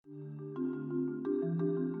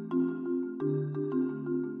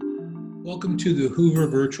Welcome to the Hoover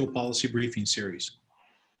Virtual Policy Briefing Series.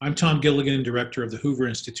 I'm Tom Gilligan, Director of the Hoover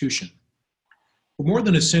Institution. For more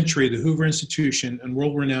than a century, the Hoover Institution and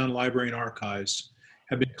world-renowned library and archives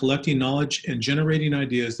have been collecting knowledge and generating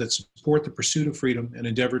ideas that support the pursuit of freedom and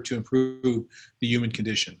endeavor to improve the human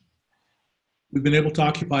condition. We've been able to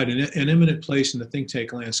occupy an eminent place in the think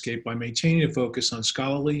tank landscape by maintaining a focus on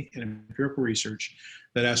scholarly and empirical research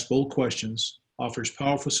that asks bold questions, offers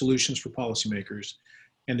powerful solutions for policymakers,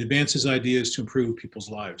 and advances ideas to improve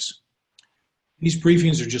people's lives. These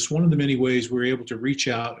briefings are just one of the many ways we're able to reach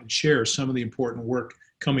out and share some of the important work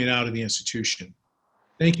coming out of the institution.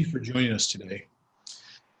 Thank you for joining us today.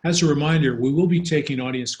 As a reminder, we will be taking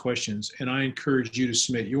audience questions, and I encourage you to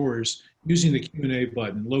submit yours using the Q&A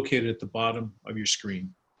button located at the bottom of your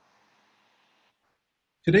screen.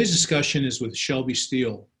 Today's discussion is with Shelby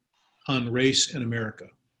Steele on race in America.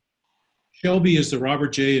 Shelby is the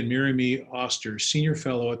Robert J. and Miriam E. Oster Senior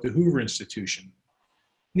Fellow at the Hoover Institution.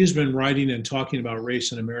 He has been writing and talking about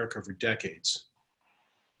race in America for decades.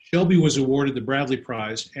 Shelby was awarded the Bradley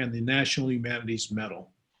Prize and the National Humanities Medal.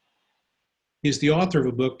 He is the author of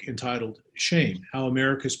a book entitled Shame: How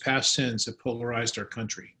America's Past Sins Have Polarized Our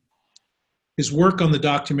Country. His work on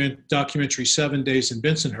the documentary 7 Days in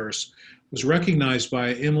Bensonhurst was recognized by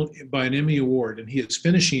an Emmy Award, and he is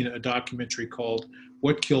finishing a documentary called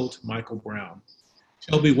What Killed Michael Brown.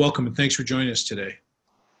 Shelby, welcome, and thanks for joining us today.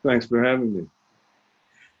 Thanks for having me.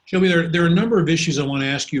 Shelby, there are a number of issues I want to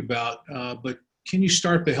ask you about, but can you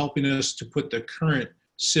start by helping us to put the current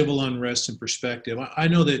civil unrest in perspective? I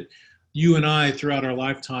know that you and I, throughout our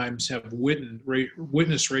lifetimes, have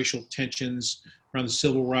witnessed racial tensions around the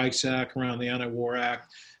Civil Rights Act, around the Anti-War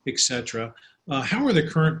Act, etc. How are the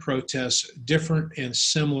current protests different and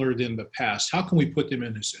similar than the past? How can we put them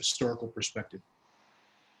in this historical perspective?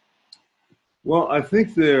 Well, I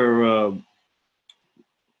think I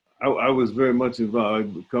was very much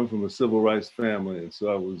involved. I come from a civil rights family, and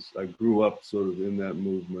so I grew up sort of in that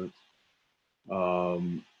movement.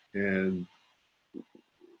 And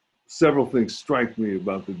several things strike me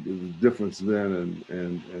about the difference then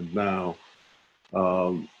and now.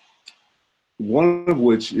 One of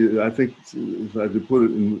which is, I think, if I could put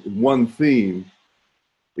it in one theme,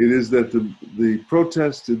 it is that the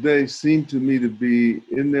protests today seem to me to be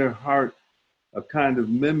in their heart a kind of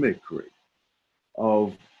mimicry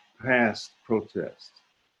of past protests.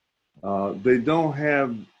 They don't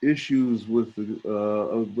have issues with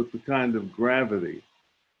the kind of gravity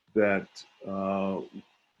that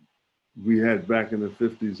we had back in the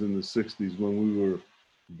 50s and the 60s when we were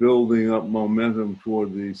building up momentum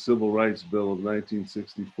toward the Civil Rights Bill of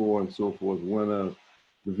 1964 and so forth, when the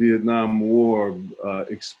Vietnam War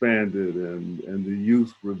expanded and the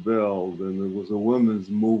youth rebelled and there was a women's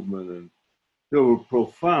movement, and there were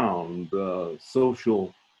profound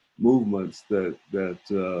social movements so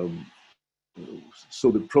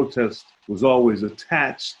the protest was always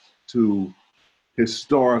attached to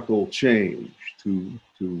historical change, to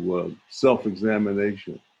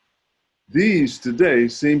self-examination. These today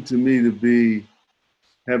seem to me to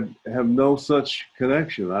have no such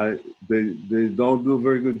connection. They don't do a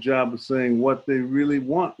very good job of saying what they really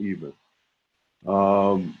want even.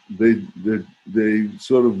 They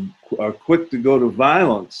sort of are quick to go to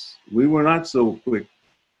violence. We were not so quick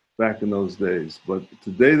back in those days, but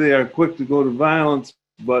today they are quick to go to violence,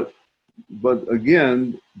 but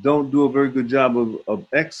again, don't do a very good job of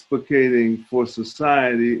explicating for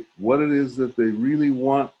society what it is that they really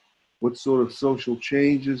want, what sort of social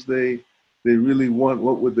changes they really want,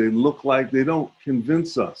 what would they look like. They don't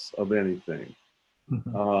convince us of anything.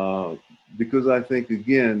 Mm-hmm. Because I think,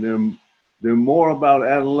 again, they're more about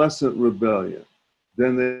adolescent rebellion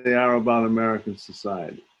than they are about American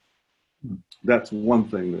society. Mm-hmm. That's one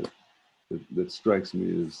thing that strikes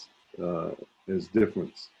me as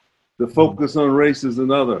difference. The focus on race is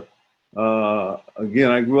another.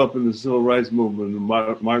 Again, I grew up in the civil rights movement,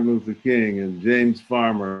 Martin Luther King and James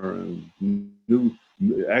Farmer, and knew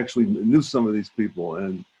some of these people,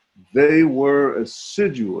 and they were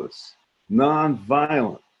assiduous,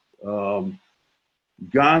 nonviolent,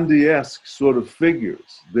 Gandhi-esque sort of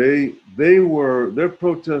figures. Their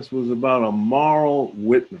protest was about a moral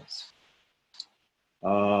witness.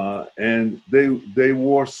 And they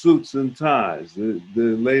wore suits and ties. The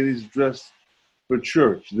ladies dressed for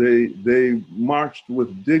church. They marched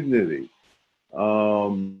with dignity.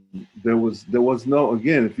 There was no,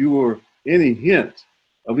 again, if you were any hint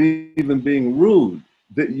of even being rude,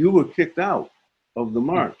 that you were kicked out of the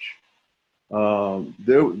march.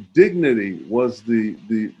 Their dignity was the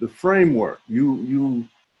framework. You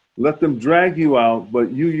let them drag you out,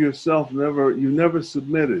 but you yourself never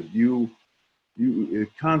submitted. You it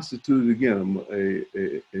constituted,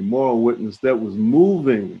 again, a moral witness that was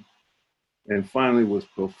moving and finally was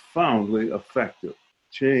profoundly effective,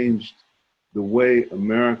 changed the way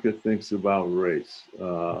America thinks about race.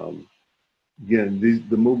 Again,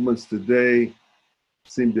 the movements today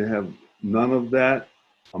seem to have none of that.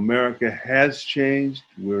 America has changed.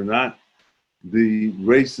 We're not the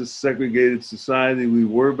racist, segregated society we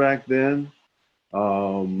were back then.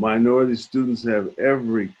 Minority students have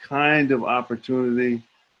every kind of opportunity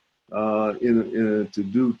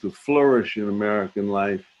to flourish in American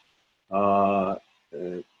life.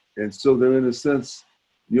 And so they're, in a sense,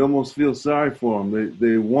 you almost feel sorry for them.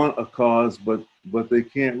 They want a cause, but they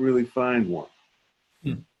can't really find one.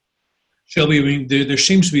 Shelby, I mean, there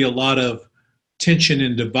seems to be a lot of tension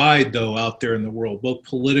and divide, though, out there in the world, both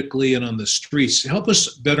politically and on the streets. Help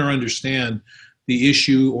us better understand the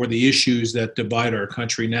issue or the issues that divide our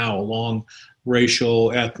country now along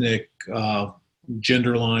racial, ethnic,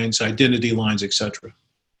 gender lines, identity lines, etc.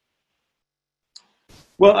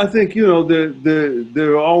 Well, I think,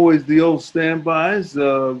 there are always the old standbys.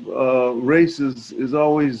 Race is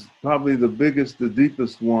always probably the biggest, the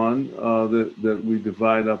deepest one that we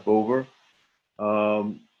divide up over.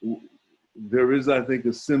 There is, I think, a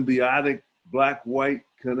symbiotic black-white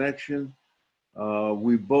connection.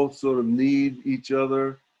 We both sort of need each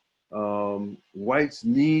other. Whites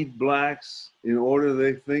need blacks in order,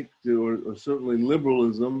 they think, or certainly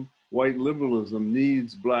liberalism, white liberalism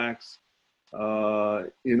needs blacks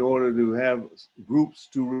in order to have groups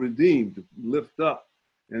to redeem, to lift up,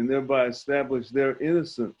 and thereby establish their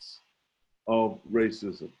innocence of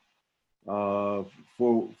racism. For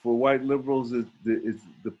white liberals,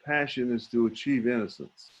 the passion is to achieve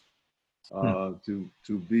innocence, to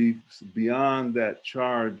be beyond that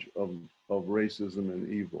charge of racism and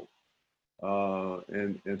evil.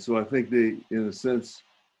 And so I think they, in a sense,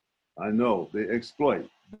 I know they exploit,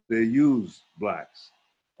 they use blacks,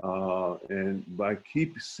 and by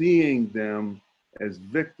keep seeing them as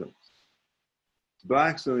victims.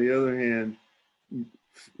 Blacks, on the other hand,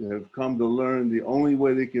 have come to learn the only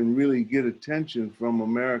way they can really get attention from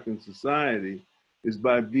American society is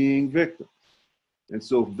by being victims. And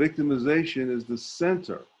so victimization is the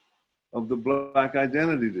center of the black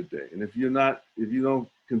identity today. And if you don't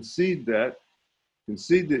concede that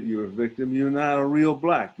you're a victim, you're not a real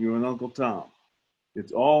black, you're an Uncle Tom.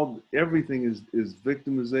 Everything is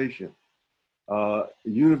victimization.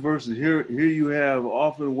 University, here you have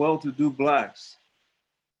often well-to-do blacks,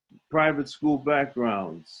 private school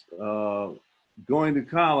backgrounds, going to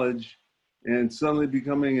college and suddenly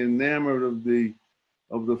becoming enamored of the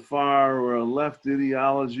far or left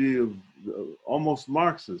ideology of almost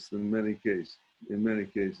Marxist in many cases,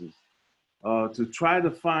 to try to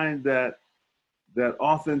find that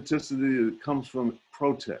authenticity that comes from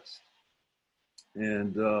protest.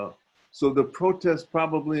 And so the protest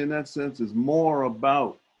probably in that sense is more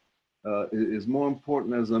important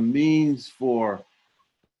as a means for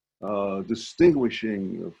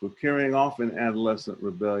distinguishing, for carrying off an adolescent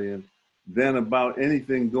rebellion than about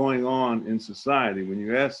anything going on in society. When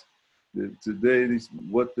you ask today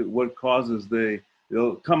what causes,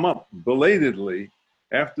 they'll come up belatedly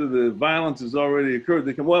after the violence has already occurred.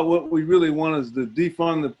 They come, well, what we really want is to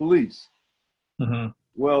defund the police. Mm-hmm.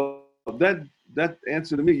 Well, that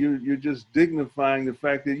answer to me, you're just dignifying the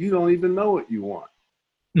fact that you don't even know what you want.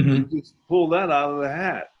 Mm-hmm. You just pull that out of the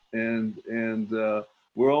hat, and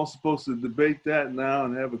we're all supposed to debate that now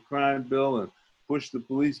and have a crime bill and push the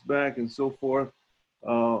police back and so forth.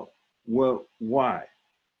 Well, why?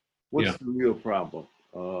 What's the real problem?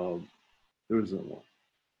 There isn't one.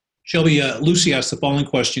 Shelby, Lucy asked the following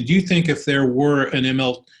question. Do you think if there were an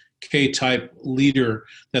MLK type leader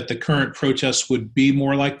that the current protests would be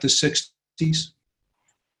more like the 60s?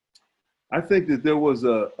 I think that there was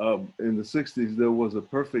in the 60s, there was a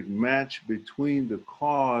perfect match between the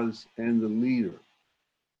cause and the leader.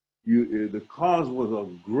 The cause was a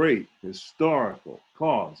great historical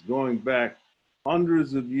cause going back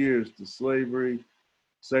hundreds of years to slavery,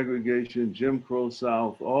 segregation, Jim Crow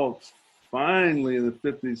South, all finally in the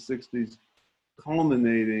 50s, 60s,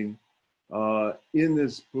 culminating in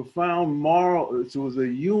this profound moral, it was a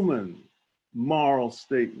human moral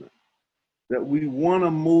statement that we want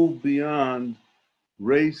to move beyond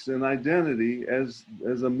race and identity as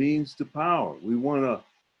a means to power. We want to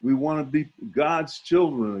be God's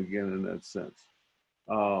children again in that sense.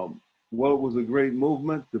 Well, it was a great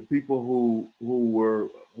movement. The people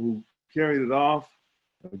who carried it off,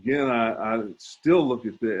 again, I still look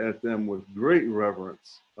at them with great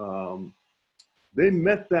reverence. They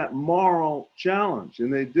met that moral challenge,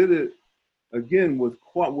 and they did it again with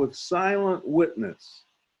silent witness.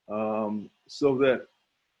 so that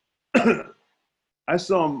I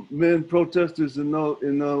saw men protesters in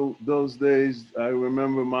those days. I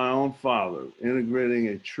remember my own father integrating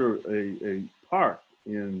a church, a park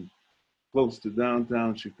in close to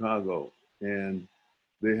downtown Chicago, and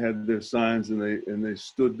they had their signs, and they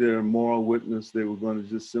stood there in moral witness. They were going to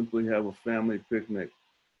just simply have a family picnic,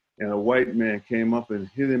 and a white man came up and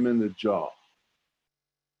hit him in the jaw.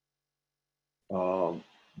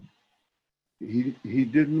 He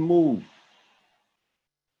didn't move.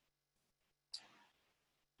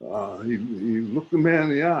 He looked the man in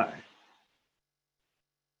the eye.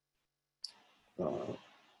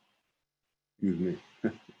 Excuse me.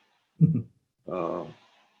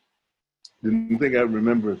 Didn't think I'd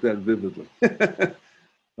remember it that vividly.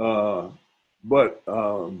 But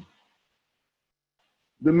the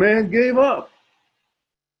man gave up.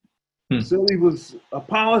 So he was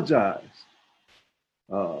apologized.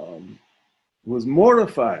 Was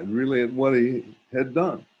mortified really at what he had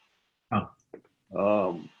done.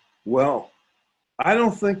 Well, I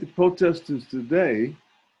don't think the protesters today,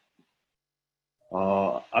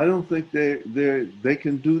 I don't think they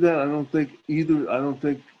can do that. I don't think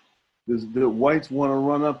the whites want to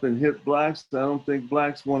run up and hit blacks. I don't think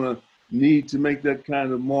blacks want to need to make that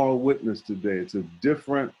kind of moral witness today. It's a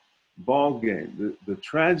different ball game. The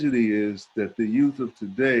tragedy is that the youth of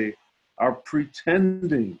today are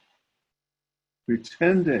pretending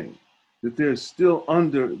that they're still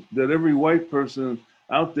that every white person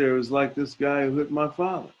out there is like this guy who hit my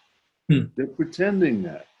father. They're pretending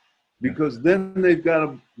that, because then they've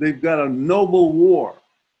got a noble war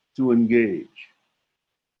to engage.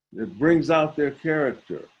 It brings out their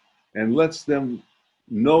character and lets them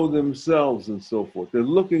know themselves and so forth. They're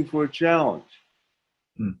looking for a challenge.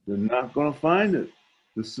 They're not going to find it.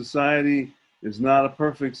 The society is not a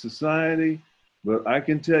perfect society, but I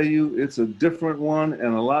can tell you it's a different one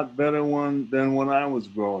and a lot better one than when I was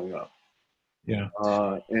growing up. Yeah.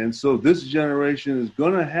 And so this generation is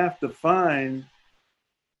going to have to find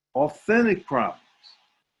authentic problems.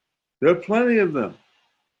 There are plenty of them.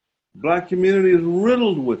 Black community is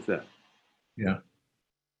riddled with them. Yeah.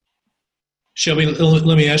 Shelby,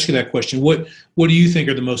 let me ask you that question. What do you think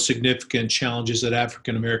are the most significant challenges that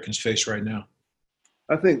African Americans face right now?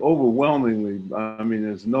 I think overwhelmingly, I mean,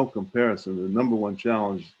 there's no comparison. The number one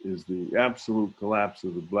challenge is the absolute collapse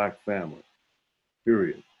of the black family,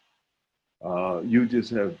 period. You just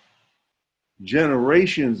have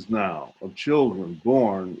generations now of children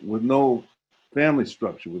born with no family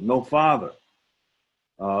structure, with no father.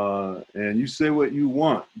 And you say what you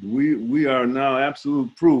want. We are now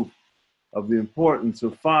absolute proof of the importance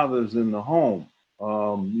of fathers in the home.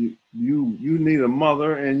 You need a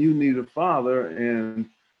mother and you need a father, and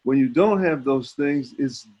when you don't have those things,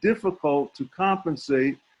 it's difficult to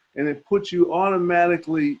compensate, and it puts you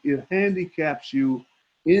automatically, it handicaps you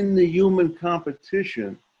in the human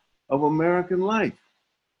competition of American life.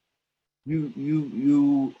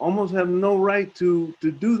 You almost have no right to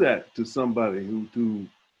do that to somebody to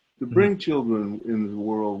bring children in the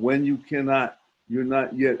world when you're not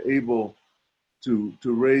yet able to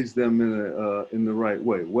raise them in the right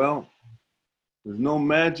way. Well, there's no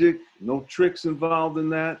magic, no tricks involved in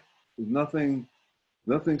that. There's nothing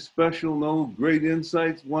special, no great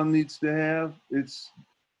insights one needs to have. It's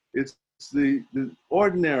the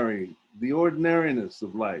ordinariness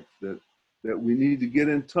of life that we need to get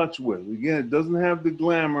in touch with. Again, it doesn't have the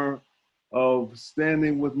glamour of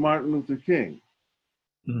standing with Martin Luther King,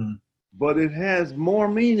 but it has more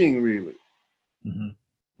meaning, really.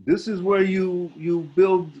 This is where you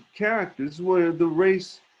build character. This is where the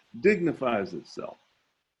race dignifies itself.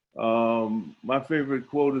 My favorite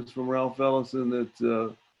quote is from Ralph Ellison that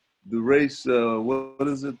the race, what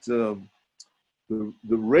is it? The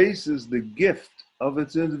race is the gift of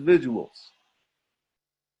its individuals.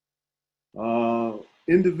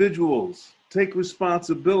 Individuals take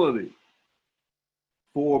responsibility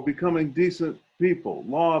for becoming decent people,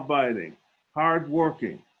 law-abiding,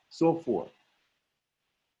 hardworking, so forth.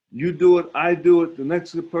 You do it, I do it, the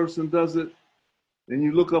next person does it, and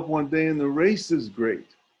you look up one day and the race is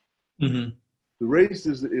great. The race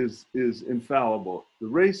is infallible. The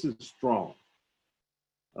race is strong.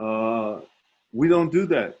 We don't do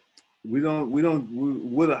that. Without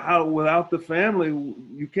the family,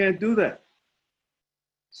 you can't do that.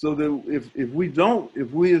 So that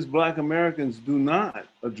if we as Black Americans do not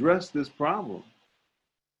address this problem,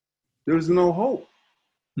 there's no hope.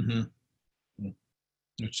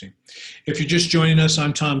 Let's see. If you're just joining us,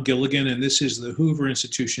 I'm Tom Gilligan, and this is the Hoover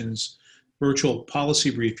Institution's virtual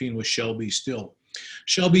policy briefing with Shelby Still.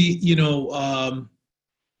 Shelby,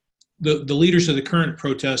 the leaders of the current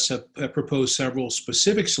protests have proposed several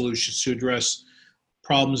specific solutions to address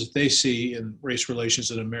problems that they see in race relations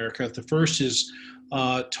in America. The first is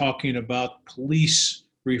talking about police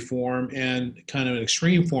reform and kind of an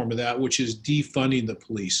extreme form of that, which is defunding the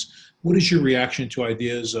police. What is your reaction to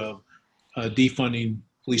ideas of defunding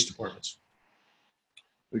police departments?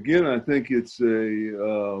 Again, I think it's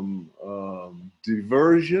a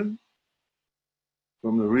diversion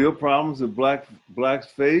from the real problems that blacks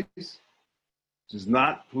face, which is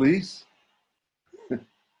not police.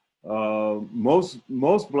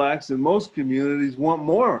 Most blacks in most communities want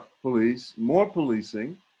more police, more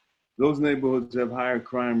policing. Those neighborhoods have higher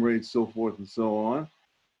crime rates, so forth and so on.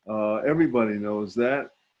 Everybody knows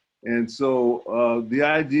that. And so the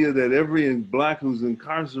idea that every black who's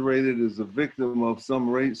incarcerated is a victim of some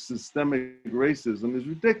systemic racism is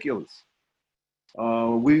ridiculous.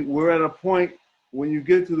 We're at a point, when you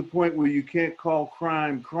get to the point where you can't call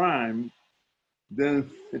crime crime, then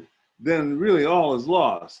really all is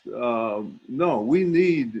lost. No, we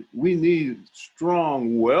need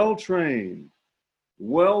strong, well-trained,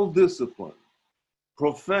 well-disciplined,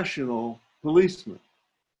 professional policemen.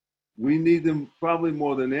 We need them probably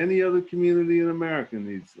more than any other community in America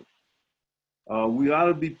needs them. We ought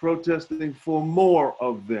to be protesting for more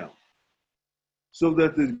of them, so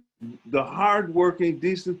that the hardworking,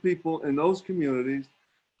 decent people in those communities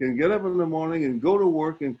can get up in the morning and go to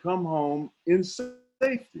work and come home in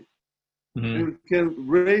safety. Mm-hmm. And can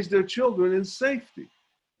raise their children in safety.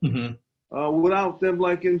 Mm-hmm. Without them,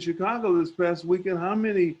 like in Chicago this past weekend, how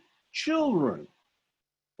many children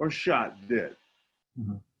are shot dead?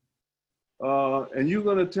 Mm-hmm. And you're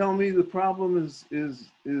going to tell me the problem is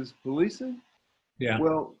policing? Yeah.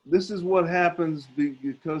 Well, this is what happens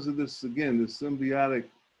because of this, again, this symbiotic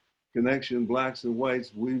connection, blacks and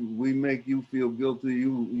whites. We make you feel guilty.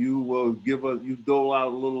 You dole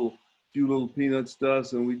out a few little peanuts to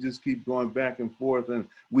us, and we just keep going back and forth, and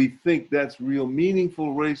we think that's real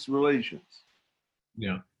meaningful race relations.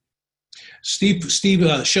 Yeah. Steve,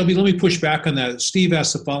 Shelby, let me push back on that. Steve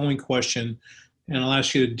asked the following question, and I'll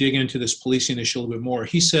ask you to dig into this policing issue a little bit more.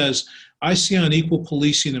 He says, I see unequal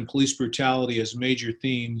policing and police brutality as major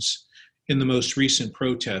themes in the most recent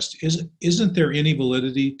protest. Isn't there any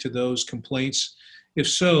validity to those complaints? If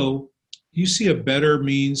so, do you see a better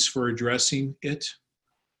means for addressing it?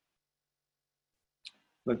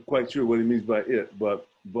 Not quite sure what he means by it, but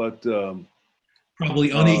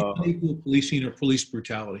probably unequal policing or police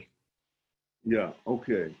brutality. Yeah.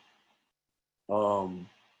 Okay.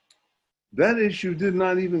 That issue did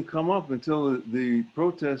not even come up until the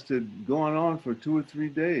protest had gone on for 2 or 3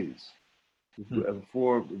 days,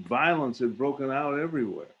 before violence had broken out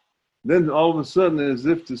everywhere. Then all of a sudden, as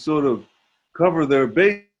if to sort of cover their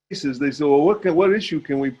bases, they say, well, what issue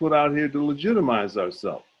can we put out here to legitimize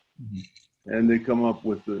ourselves? Mm-hmm. And they come up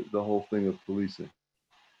with the whole thing of policing.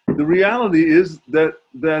 The reality is that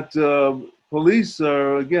police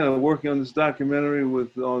are, again, working on this documentary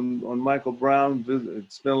on Michael Brown.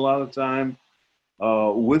 Spent a lot of time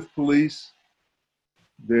with police.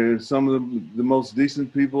 They're some of the most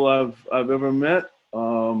decent people I've ever met.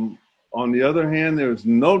 On the other hand, there's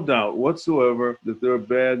no doubt whatsoever that there are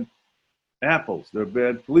bad apples. There are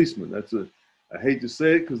bad policemen. I hate to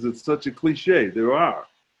say it because it's such a cliche. There are.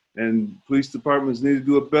 And police departments need to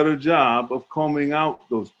do a better job of combing out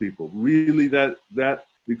those people. Really, that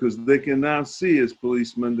because they can now see as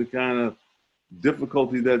policemen the kind of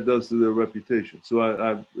difficulty that does to their reputation. So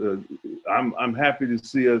I'm happy to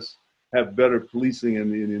see us have better policing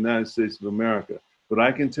in the United States of America. But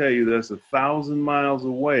I can tell you that's 1,000 miles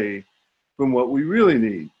away from what we really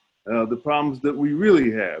need. The problems that we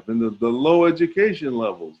really have, and the low education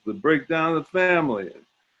levels, the breakdown of the family.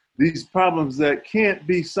 These problems that can't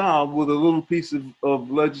be solved with a little piece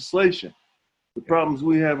of legislation. The problems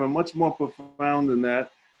we have are much more profound than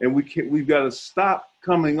that, and we've got to stop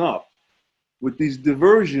coming up with these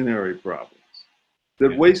diversionary problems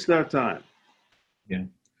that waste our time. Yeah.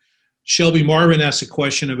 Shelby Marvin asked a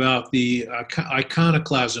question about the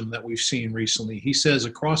iconoclasm that we've seen recently. He says,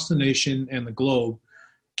 across the nation and the globe,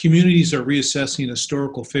 communities are reassessing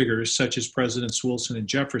historical figures such as Presidents Wilson and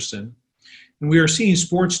Jefferson. And we are seeing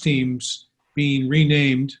sports teams being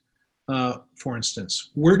renamed, for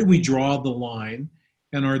instance. Where do we draw the line?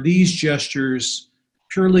 And are these gestures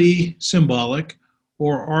purely symbolic,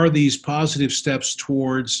 or are these positive steps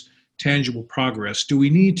towards tangible progress? Do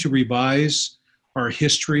we need to revise our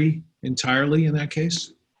history entirely in that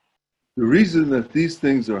case? The reason that these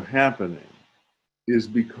things are happening is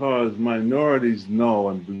because minorities know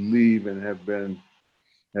and believe and have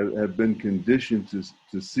been conditioned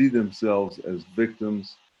to see themselves as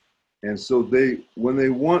victims. And so when they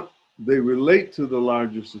want they relate to the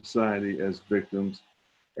larger society as victims,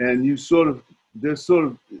 and they're sort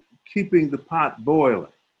of keeping the pot boiling.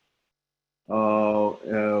 Well,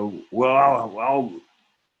 I'll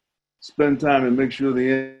spend time and make sure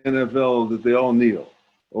the NFL that they all kneel,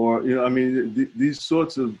 or I mean, these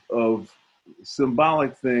sorts of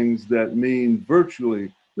symbolic things that mean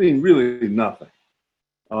really nothing.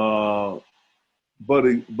 But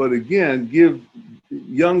again, give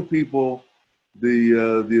young people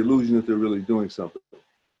the illusion that they're really doing something.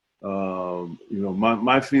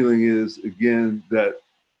 My feeling is again that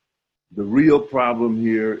the real problem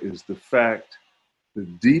here is the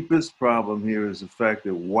deepest problem here is the fact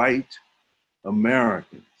that white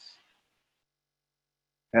Americans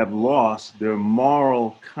have lost their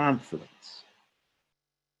moral confidence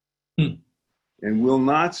and will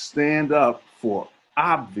not stand up for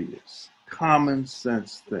obvious, common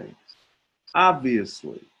sense things.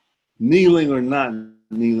 Obviously, kneeling or not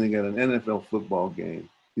kneeling at an NFL football game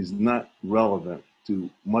is not relevant to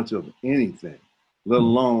much of anything, let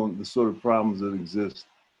alone the sort of problems that exist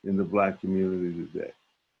in the Black community today.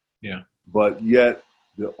 Yeah. But yet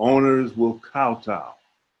the owners will kowtow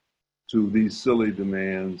to these silly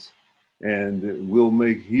demands, and we'll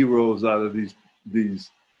make heroes out of these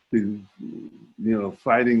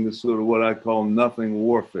fighting this sort of what I call nothing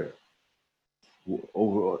warfare.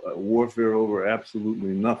 Warfare over absolutely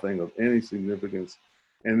nothing of any significance.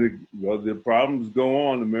 And the problems go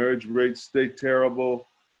on. The marriage rates stay terrible.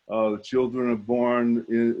 The children are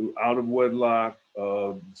born out of wedlock.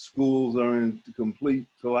 Schools are in complete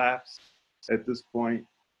collapse at this point.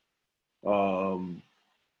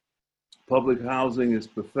 Public housing is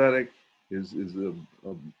pathetic, is a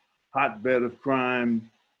hotbed of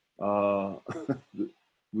crime.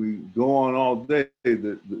 We go on all day,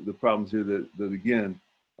 the problems here that again,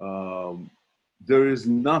 there is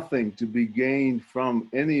nothing to be gained from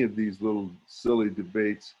any of these little silly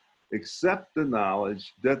debates except the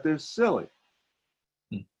knowledge that they're silly.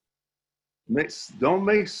 Don't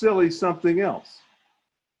make silly something else.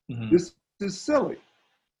 This is silly.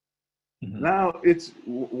 Now,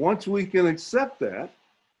 once we can accept that,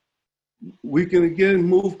 we can again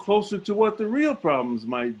move closer to what the real problems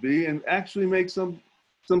might be and actually make some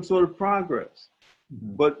sort of progress.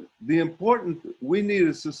 But we need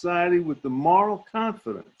a society with the moral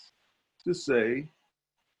confidence to say,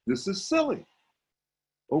 this is silly.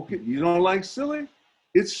 Okay, you don't like silly?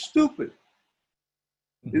 It's stupid.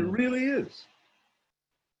 It really is.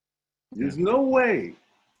 There's no way.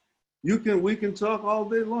 We can talk all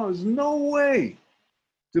day long. There's no way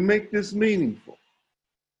to make this meaningful.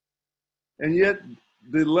 And yet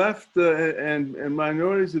the left and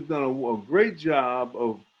minorities have done a great job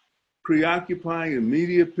of preoccupying, and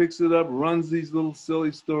media picks it up, runs these little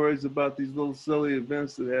silly stories about these little silly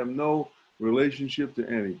events that have no relationship to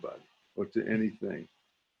anybody or to anything.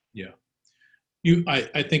 Yeah.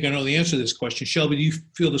 I think I know the answer to this question. Shelby, do you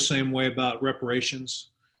feel the same way about reparations,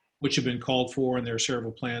 which have been called for, and there are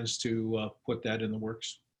several plans to put that in the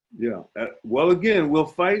works? Yeah. Well, again, we'll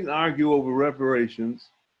fight and argue over reparations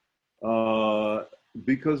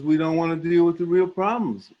because we don't want to deal with the real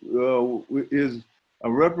problems. Is a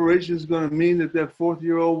reparations going to mean that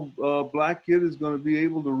fourth-year-old Black kid is going to be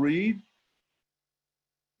able to read?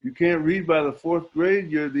 You can't read by the fourth grade.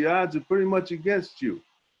 The odds are pretty much against you.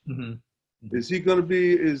 Is he going to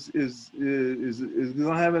be? Is going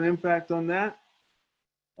to have an impact on that?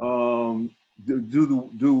 I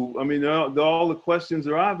mean, all the questions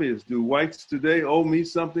are obvious. Do whites today owe me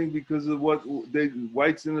something because of what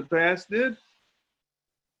whites in the past did?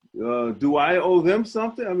 Do I owe them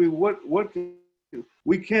something? I mean,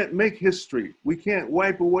 we can't make history. We can't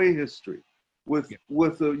wipe away history. You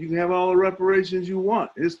can have all the reparations you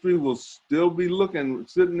want. History will still be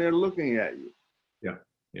sitting there looking at you. Yeah.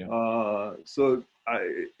 So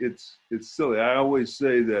it's silly. I always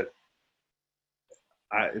say that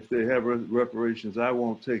if they have reparations, I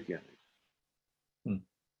won't take any.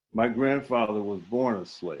 My grandfather was born a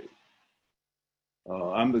slave.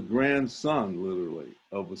 I'm the grandson, literally,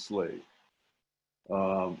 of a slave.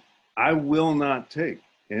 I will not take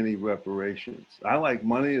any reparations. I like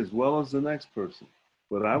money as well as the next person,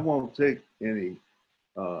 but I won't take any.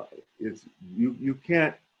 You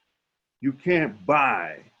can't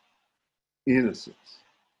buy innocence,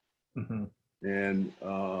 and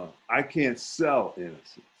I can't sell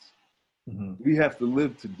innocence. We have to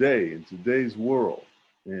live today in today's world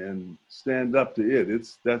and stand up to it.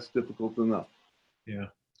 That's difficult enough. Yeah.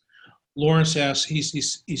 Lawrence asks,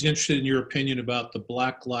 he's interested in your opinion about the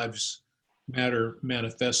Black Lives Matter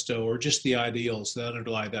manifesto, or just the ideals that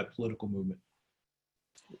underlie that political movement.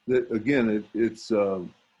 Again,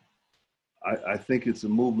 I think it's a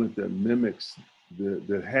movement that mimics,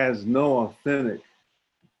 that has no authentic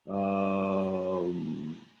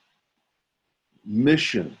um,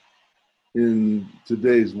 mission in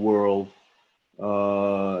today's world,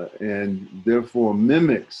 and therefore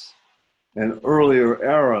mimics an earlier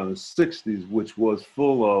era in the 60s, which was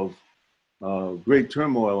full of great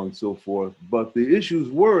turmoil and so forth. But the issues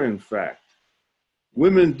were, in fact,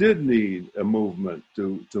 women did need a movement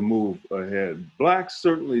to move ahead. Blacks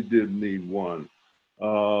certainly did need one.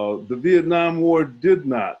 The Vietnam War did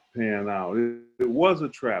not pan out. It was a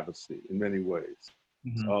travesty in many ways.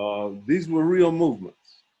 These were real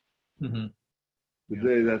movements.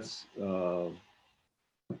 Today, that's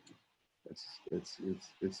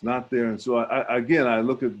it's not there. And so again, I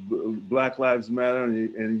look at Black Lives Matter,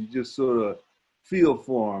 and you just sort of feel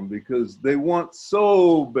for them, because they want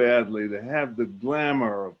so badly to have the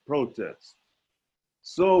glamour of protest,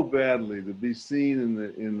 so badly to be seen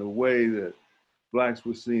in the way that blacks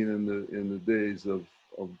were seen in the days of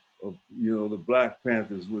the Black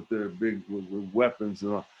Panthers with their big with weapons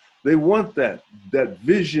and all. They want that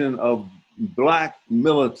vision of black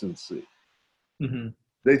militancy.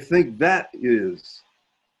 They think that is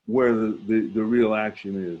where the real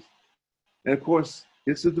action is. And of course,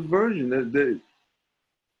 it's a diversion.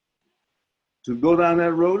 To go down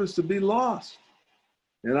that road is to be lost.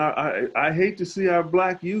 And I hate to see our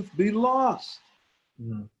black youth be lost.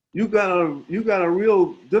 You got a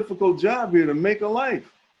real difficult job here to make a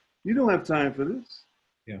life. You don't have time for this.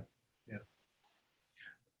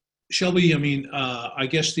 Shelby, I mean, I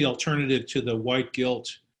guess the alternative to the white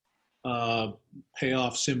guilt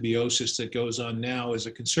payoff symbiosis that goes on now is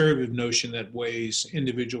a conservative notion that weighs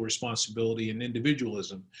individual responsibility and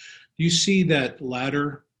individualism. Do you see that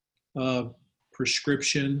latter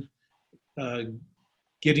prescription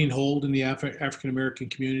getting hold in the African American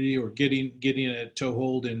community, or getting a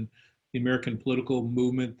toehold in the American political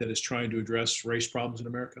movement that is trying to address race problems in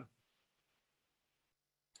America?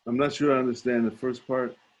 I'm not sure I understand the first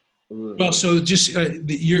part. Well, so just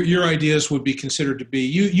your ideas would be considered to be,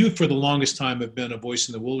 you for the longest time have been a voice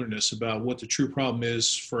in the wilderness about what the true problem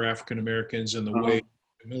is for African Americans and the way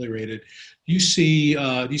ameliorated. Do you see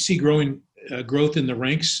growing growth in the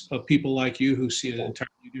ranks of people like you who see an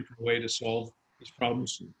entirely different way to solve these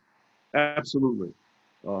problems? Absolutely,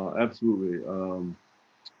 absolutely.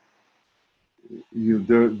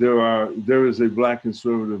 There is a black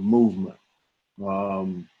conservative movement.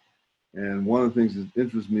 And one of the things that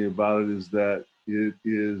interests me about it is that it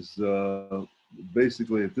is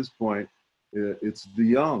basically at this point, it's the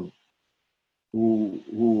young who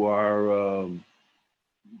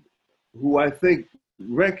I think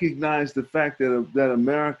recognize the fact that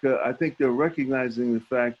America. I think they're recognizing the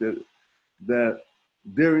fact that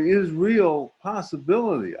there is real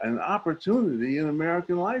possibility and opportunity in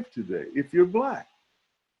American life today if you're black.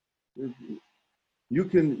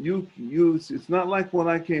 It's not like when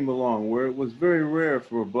I came along, where it was very rare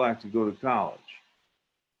for a black to go to college.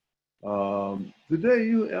 Today,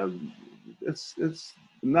 it's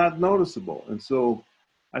not noticeable, and so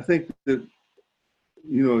I think that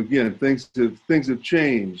again, things have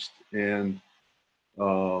changed, and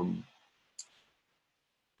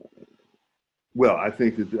well, I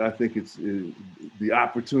think it's the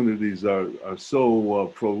opportunities are so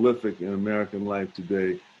prolific in American life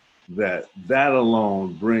today that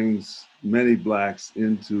alone brings many blacks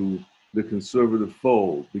into the conservative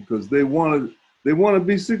fold, because they want to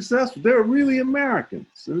be successful. They're really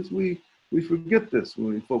Americans. And we forget this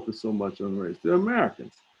when we focus so much on race. They're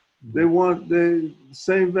Americans. They want the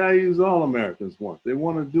same values all Americans want. They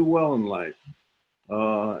want to do well in life.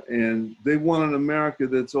 And they want an America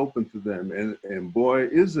that's open to them. And boy,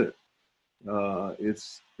 is it.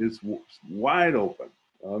 It's wide open.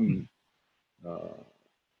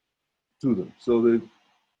 To them. So the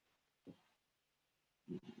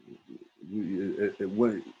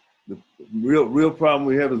real problem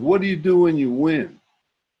we have is, what do you do when you win?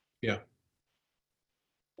 Yeah.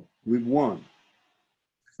 We've won.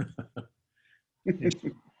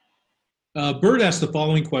 Bert asked the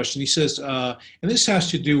following question. He says, and this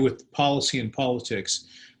has to do with policy and politics.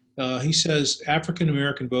 He says, African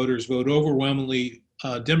American voters vote overwhelmingly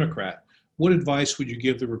Democrat. What advice would you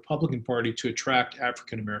give the Republican Party to attract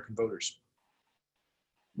African American voters?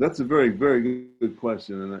 That's a very, very good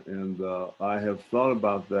question, and I have thought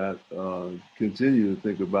about that. Continue to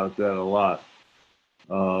think about that a lot.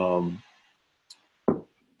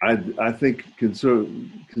 I think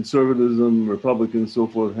conservatism, Republicans, so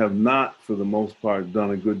forth, have not, for the most part, done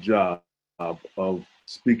a good job of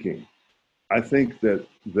speaking. I think that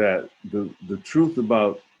the truth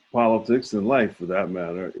about politics and life, for that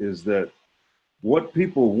matter, is that what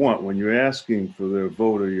people want when you're asking for their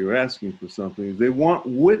vote or you're asking for something is they want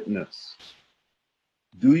witness.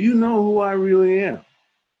 Do you know who I really am?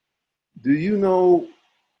 Do you know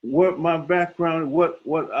what my background, what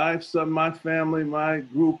my family, my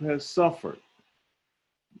group has suffered?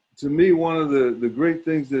 To me, one of the great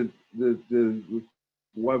things that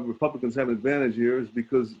why Republicans have an advantage here is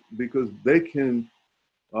because they can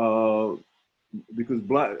because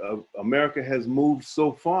America has moved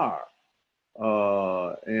so far,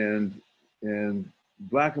 and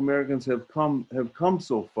Black Americans have come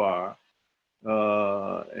so far,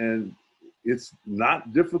 and it's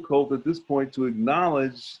not difficult at this point to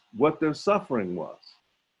acknowledge what their suffering was.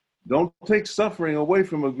 Don't take suffering away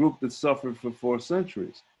from a group that suffered for 4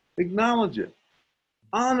 centuries. Acknowledge it.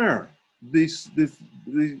 Honor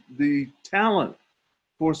the talent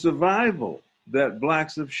for survival that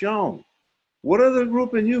Blacks have shown. What other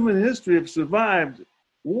group in human history have survived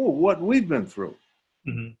what we've been through?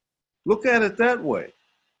 Mm-hmm. Look at it that way.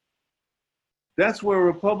 That's where a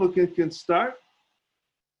Republican can start,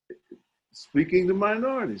 speaking to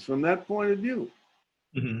minorities from that point of view.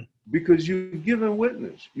 Mm-hmm. Because you've given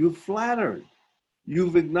witness, you've flattered,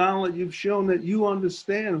 you've acknowledged, you've shown that you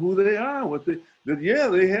understand who they are,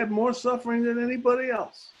 they had more suffering than anybody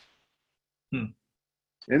else. Hmm.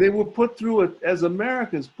 And they were put through it, as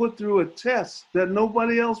Americans, put through a test that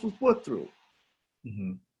nobody else was put through.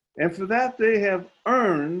 Mm-hmm. And for that, they have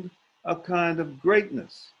earned a kind of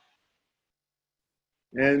greatness.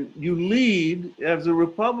 And you lead as a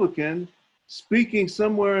Republican, speaking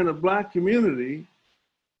somewhere in a Black community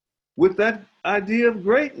with that idea of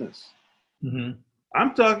greatness. Mm-hmm.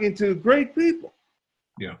 I'm talking to great people.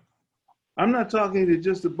 Yeah. I'm not talking to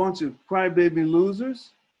just a bunch of crybaby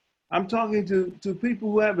losers. I'm talking to people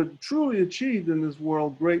who have truly achieved in this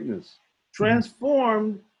world greatness,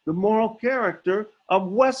 transformed the moral character of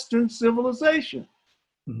Western civilization,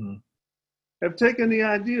 Mm-hmm. have taken the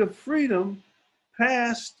idea of freedom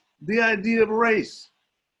past the idea of race.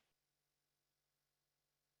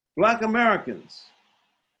 Black Americans.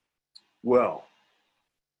 Well,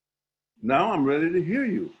 now I'm ready to hear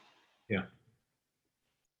you. Yeah.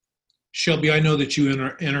 Shelby, I know that you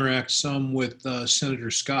interact some with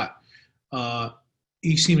Senator Scott.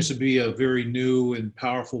 He seems to be a very new and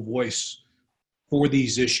powerful voice for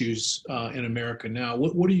these issues in America now.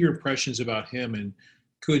 What are your impressions about him, and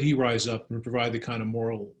could he rise up and provide the kind of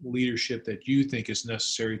moral leadership that you think is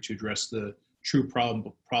necessary to address the true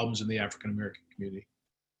problems in the African American community?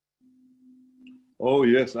 Oh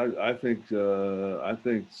yes, I think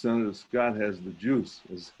Senator Scott has the juice,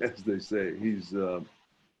 as they say. He's the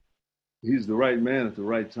right man at the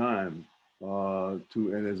right time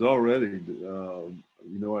and has already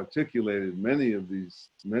articulated many of these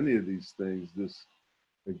things. This,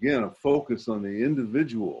 again, a focus on the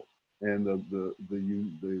individual and the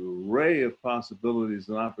array of possibilities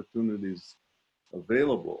and opportunities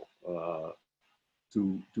available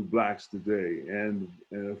to Blacks today, and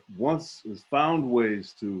once has found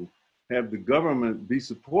ways to have the government be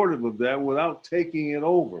supportive of that without taking it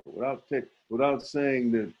over, without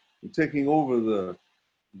saying that we're taking over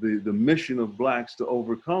the mission of Blacks to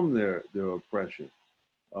overcome their oppression.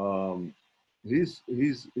 He's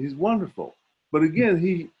wonderful, but again,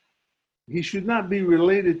 he should not be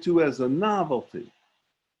related to as a novelty.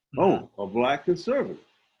 Mm-hmm. Oh, a Black conservative,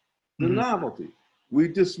 the Mm-hmm. novelty. We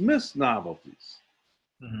dismiss novelties.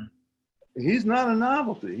 Mm-hmm. He's not a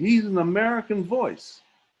novelty. He's an American voice,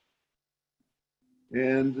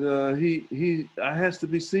 and he has to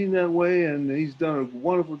be seen that way. And he's done a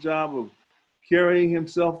wonderful job of carrying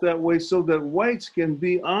himself that way, so that whites can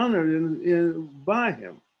be honored by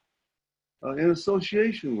him, in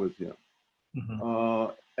association with him,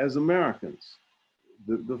 Mm-hmm. as Americans.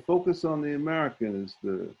 The focus on the American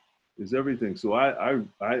is everything. So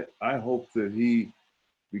I hope that he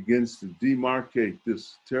begins to demarcate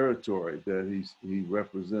this territory that he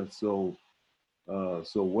represents so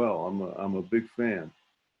well. I'm a big fan.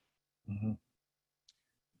 Mm-hmm.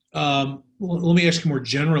 Let me ask you more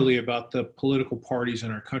generally about the political parties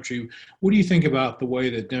in our country. What do you think about the way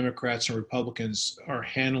that Democrats and Republicans are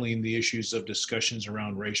handling the issues of discussions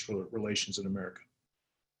around racial relations in America?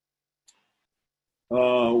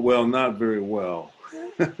 Well, not very well.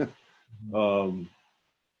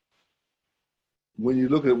 When you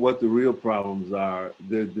look at what the real problems are,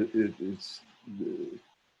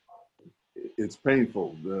 it's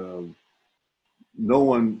painful. No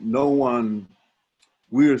one.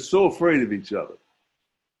 We are so afraid of each other.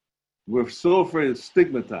 We're so afraid of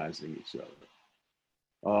stigmatizing each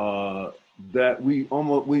other that we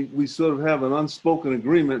sort of have an unspoken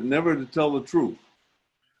agreement never to tell the truth.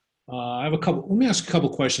 I have a couple. Let me ask a couple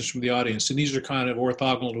questions from the audience, and these are kind of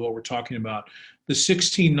orthogonal to what we're talking about. The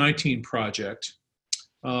 1619 project.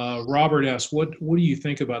 Robert asks, what do you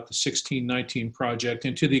think about the 1619 project?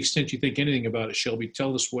 And to the extent you think anything about it, Shelby,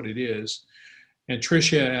 tell us what it is. And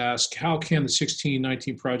Tricia asks, how can the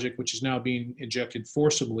 1619 project, which is now being injected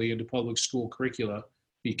forcibly into public school curricula,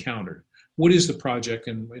 be countered? What is the project,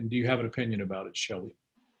 and do you have an opinion about it, Shelby?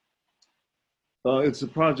 It's a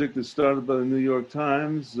project that started by the New York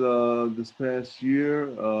Times this past year,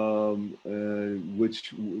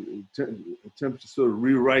 which attempts to sort of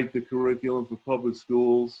rewrite the curriculum for public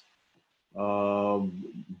schools,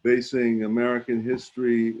 basing American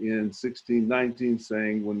history in 1619,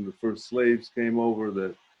 saying when the first slaves came over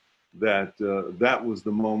that was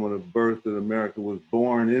the moment of birth, that America was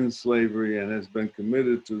born in slavery and has been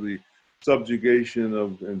committed to the subjugation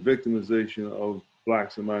of and victimization of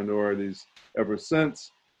blacks and minorities ever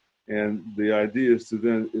since. And the idea is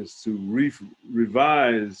to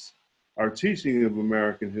revise our teaching of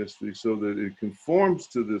American history so that it conforms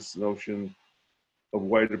to this notion of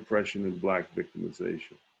white oppression and black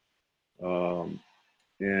victimization.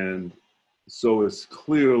 And so it's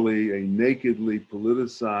clearly a nakedly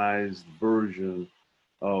politicized version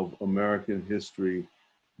of American history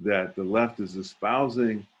that the left is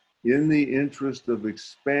espousing in the interest of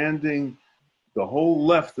expanding. The whole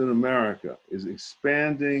left in America is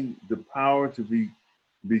expanding the power to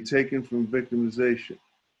be taken from victimization.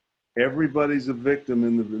 Everybody's a victim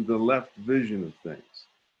in the left vision of things.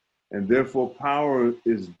 And therefore power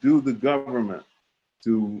is due the government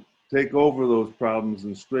to take over those problems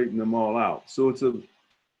and straighten them all out. So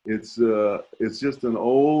it's just an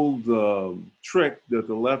old trick that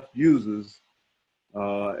the left uses,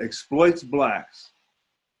 exploits blacks.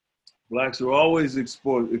 Blacks are always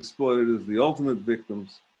exploited as the ultimate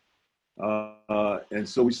victims. And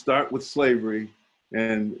so we start with slavery,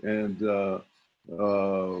 and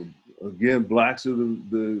again, blacks are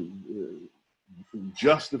the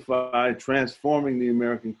justify transforming the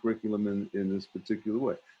American curriculum in this particular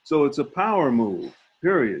way. So it's a power move,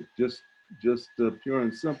 period, just pure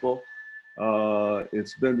and simple.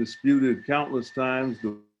 It's been disputed countless times.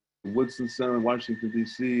 The Woodson Center in Washington,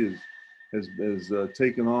 D.C. has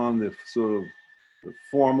taken on the sort of the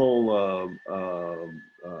formal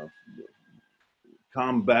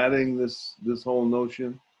combating this whole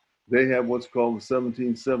notion. They have what's called the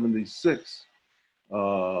 1776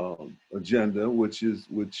 agenda, which is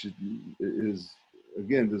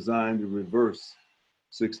again designed to reverse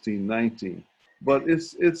 1619. But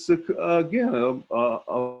it's again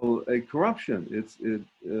a corruption.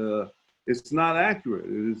 It's not accurate.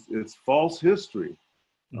 It's false history.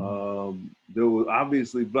 There were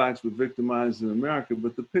obviously blacks were victimized in America,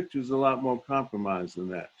 but the picture's a lot more compromised than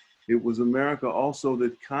that. It was America also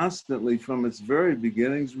that constantly, from its very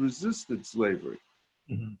beginnings, resisted slavery.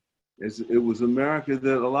 Mm-hmm. It was America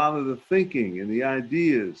that a lot of the thinking and the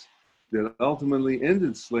ideas that ultimately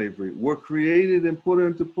ended slavery were created and put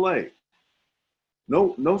into play.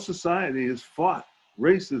 No society has fought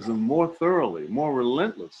racism more thoroughly, more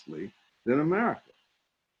relentlessly than America.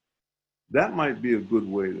 That might be a good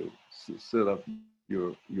way to set up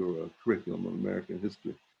your curriculum on American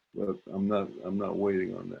history, but I'm not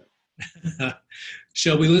waiting on that.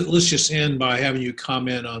 Shelby, let's just end by having you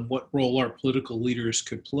comment on what role our political leaders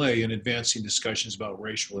could play in advancing discussions about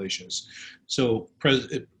race relations. So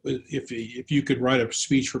if you could write a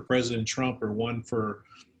speech for President Trump or one for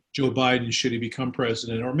Joe Biden should he become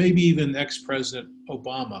president, or maybe even ex-President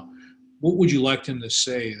Obama, what would you like him to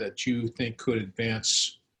say that you think could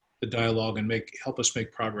advance the dialogue and help us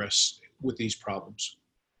make progress with these problems?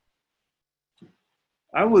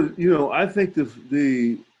 I think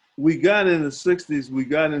we got in the 60s, we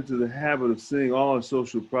got into the habit of seeing all our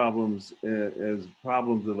social problems as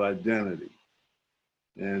problems of identity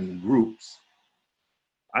and groups.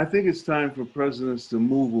 I think it's time for presidents to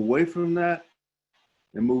move away from that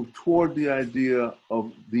and move toward the idea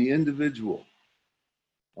of the individual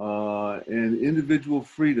and individual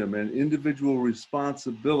freedom and individual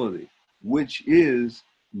responsibility, which is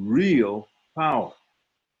real power.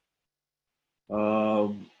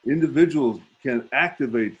 Individuals can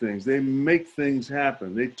activate things. They make things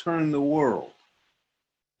happen. They turn the world.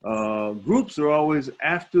 Groups are always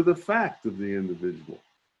after the fact of the individual.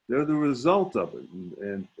 They're the result of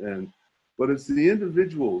it. But it's the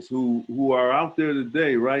individuals who are out there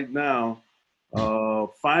today, right now,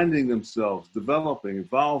 finding themselves, developing,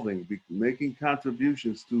 evolving, making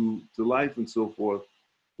contributions to life and so forth,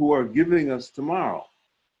 who are giving us tomorrow.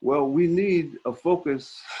 Well, we need a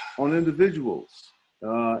focus on individuals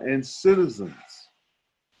and citizens.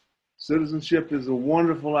 Citizenship is a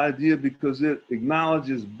wonderful idea because it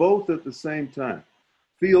acknowledges both at the same time.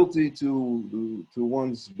 Fealty to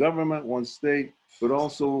one's government, one's state, but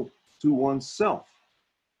also to oneself.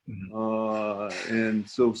 And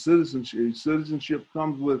so citizenship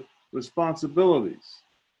comes with responsibilities.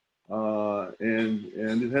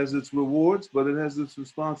 And it has its rewards, but it has its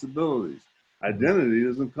responsibilities. Identity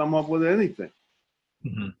doesn't come up with anything,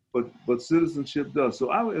 but citizenship does.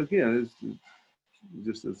 So again, it's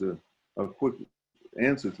just as a quick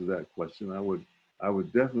answer to that question, I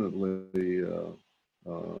would definitely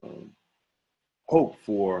hope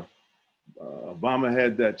for. Obama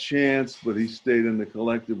had that chance, but he stayed in the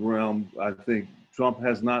collective realm. I think Trump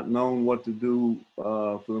has not known what to do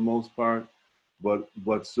for the most part, but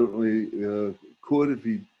certainly could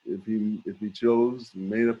if he chose and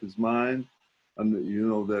made up his mind. And you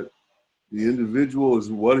know that the individual is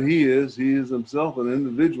what he is. He is himself an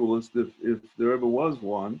individualist, if there ever was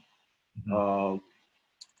one.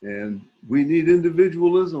 And we need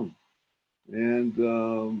individualism, and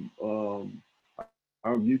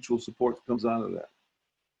our mutual support comes out of that.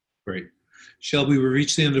 Great. Shelby, we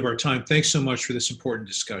reached the end of our time. Thanks so much for this important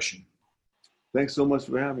discussion. Thanks so much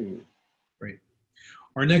for having me. Great.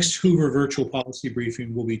 Our next Hoover virtual policy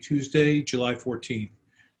briefing will be Tuesday, July 14th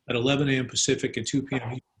at 11 a.m. Pacific and 2 p.m.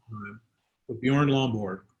 Eastern Time with Bjorn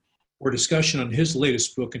Lomborg for a discussion on his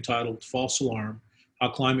latest book entitled False Alarm: How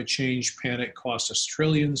Climate Change Panic Costs Us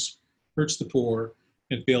Trillions, Hurts the Poor,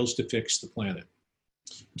 and Fails to Fix the Planet.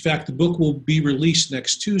 In fact, the book will be released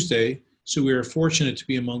next Tuesday, so we are fortunate to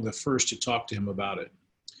be among the first to talk to him about it.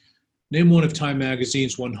 Named one of Time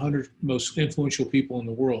Magazine's 100 most influential people in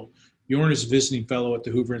the world, Bjorn is a visiting fellow at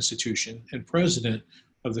the Hoover Institution and president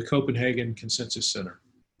of the Copenhagen Consensus Center.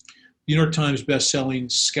 The New York Times best-selling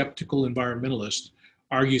skeptical environmentalist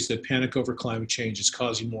argues that panic over climate change is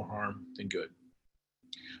causing more harm than good.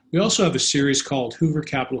 We also have a series called Hoover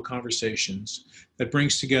Capital Conversations that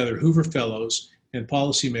brings together Hoover Fellows and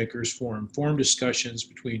policymakers for informed discussions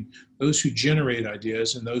between those who generate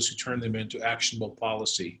ideas and those who turn them into actionable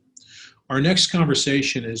policy. Our next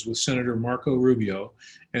conversation is with Senator Marco Rubio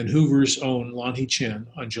and Hoover's own Lanhee Chen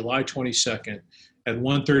on July 22nd at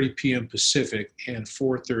 1:30 p.m. Pacific and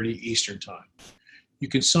 4:30 Eastern Time. You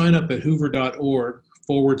can sign up at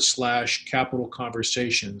hoover.org/Capital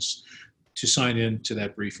Conversations to sign in to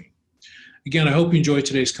that briefing. Again, I hope you enjoyed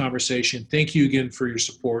today's conversation. Thank you again for your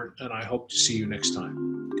support, and I hope to see you next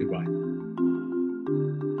time. Goodbye.